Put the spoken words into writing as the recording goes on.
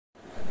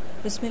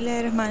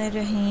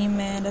Bismillahirrahmanirrahim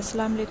and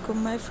Assalamu alaikum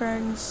my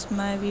friends,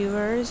 my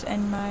viewers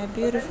and my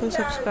beautiful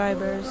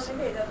subscribers.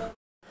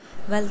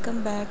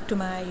 Welcome back to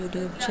my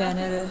YouTube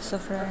channel. So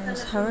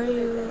friends, how are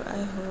you?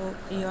 I hope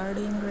you are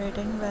doing great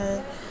and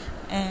well,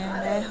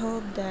 and I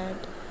hope that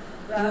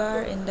you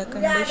are in the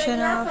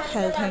condition of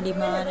health and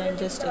iman and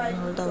just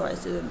ignore the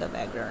voices in the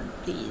background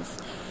please.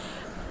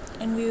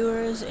 And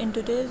viewers, in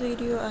today's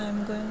video I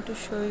am going to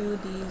show you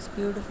these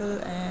beautiful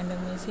and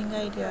amazing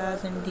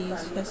ideas and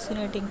these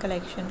fascinating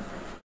collection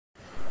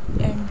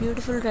and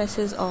beautiful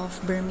dresses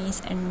of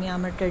Burmese and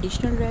Myanmar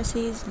traditional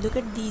dresses. Look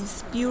at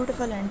these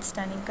beautiful and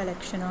stunning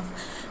collection of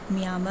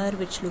Myanmar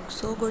which looks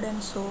so good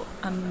and so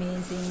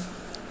amazing.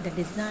 The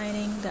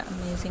designing, the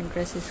amazing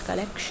dresses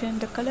collection,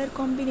 the color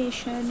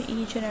combination,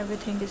 each and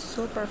everything is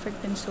so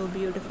perfect and so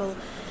beautiful.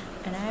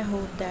 And I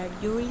hope that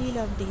you really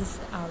love these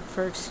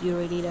outfits, you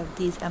really love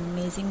these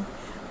amazing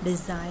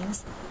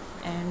designs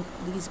and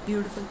these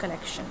beautiful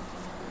collection.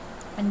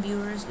 And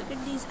viewers, look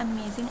at these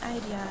amazing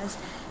ideas.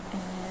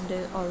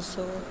 And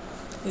also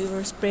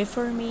viewers, pray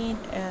for me.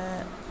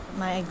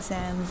 My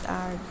exams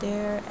are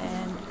there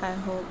and I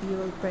hope you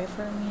will pray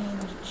for me,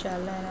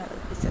 inshallah, and I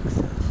will be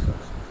successful.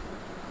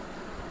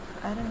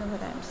 I don't know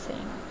what I'm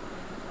saying.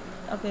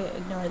 Okay,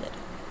 ignore that.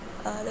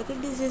 Look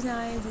at these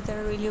designs, they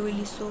are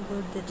really so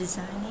good. The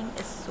designing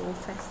is so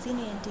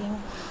fascinating,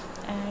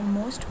 and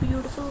most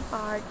beautiful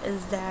part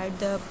is that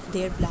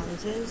their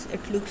blouses,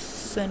 it looks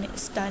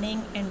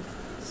stunning and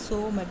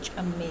so much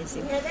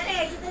amazing.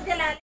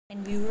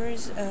 And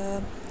viewers,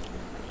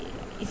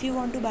 if you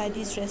want to buy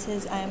these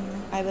dresses,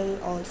 I will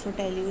also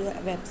tell you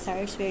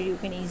websites where you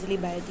can easily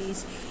buy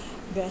these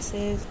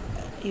dresses.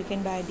 You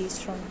can buy these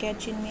from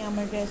Catchin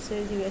Myanmar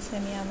dresses, USA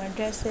Myanmar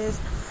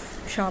dresses,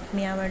 Shop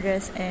Myanmar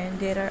dress, and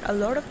there are a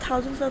lot of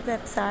thousands of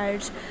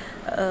websites.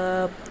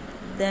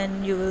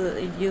 Then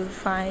you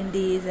find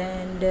these,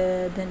 and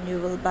then you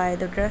will buy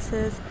the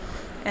dresses.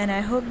 And I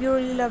hope you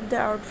really love the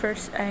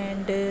outfits,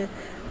 and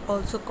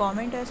also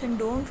comment us, and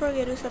don't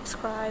forget to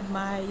subscribe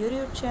my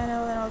YouTube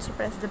channel and also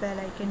press the bell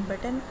icon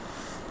button.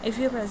 If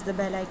you press the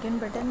bell icon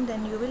button,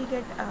 then you will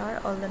get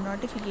all the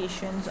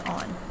notifications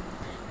on.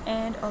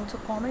 And also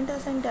comment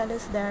us and tell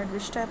us that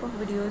which type of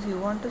videos you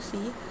want to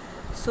see,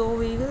 so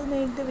we will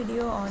make the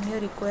video on your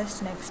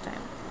request next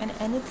time. And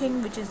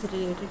anything which is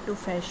related to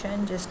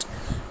fashion, just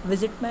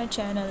visit my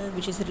channel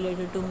which is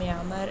related to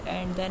Myanmar,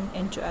 and then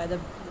enjoy the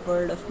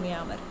world of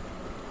Myanmar.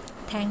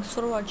 Thanks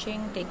for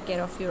watching. Take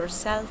care of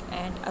yourself,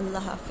 and Allah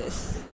Hafiz.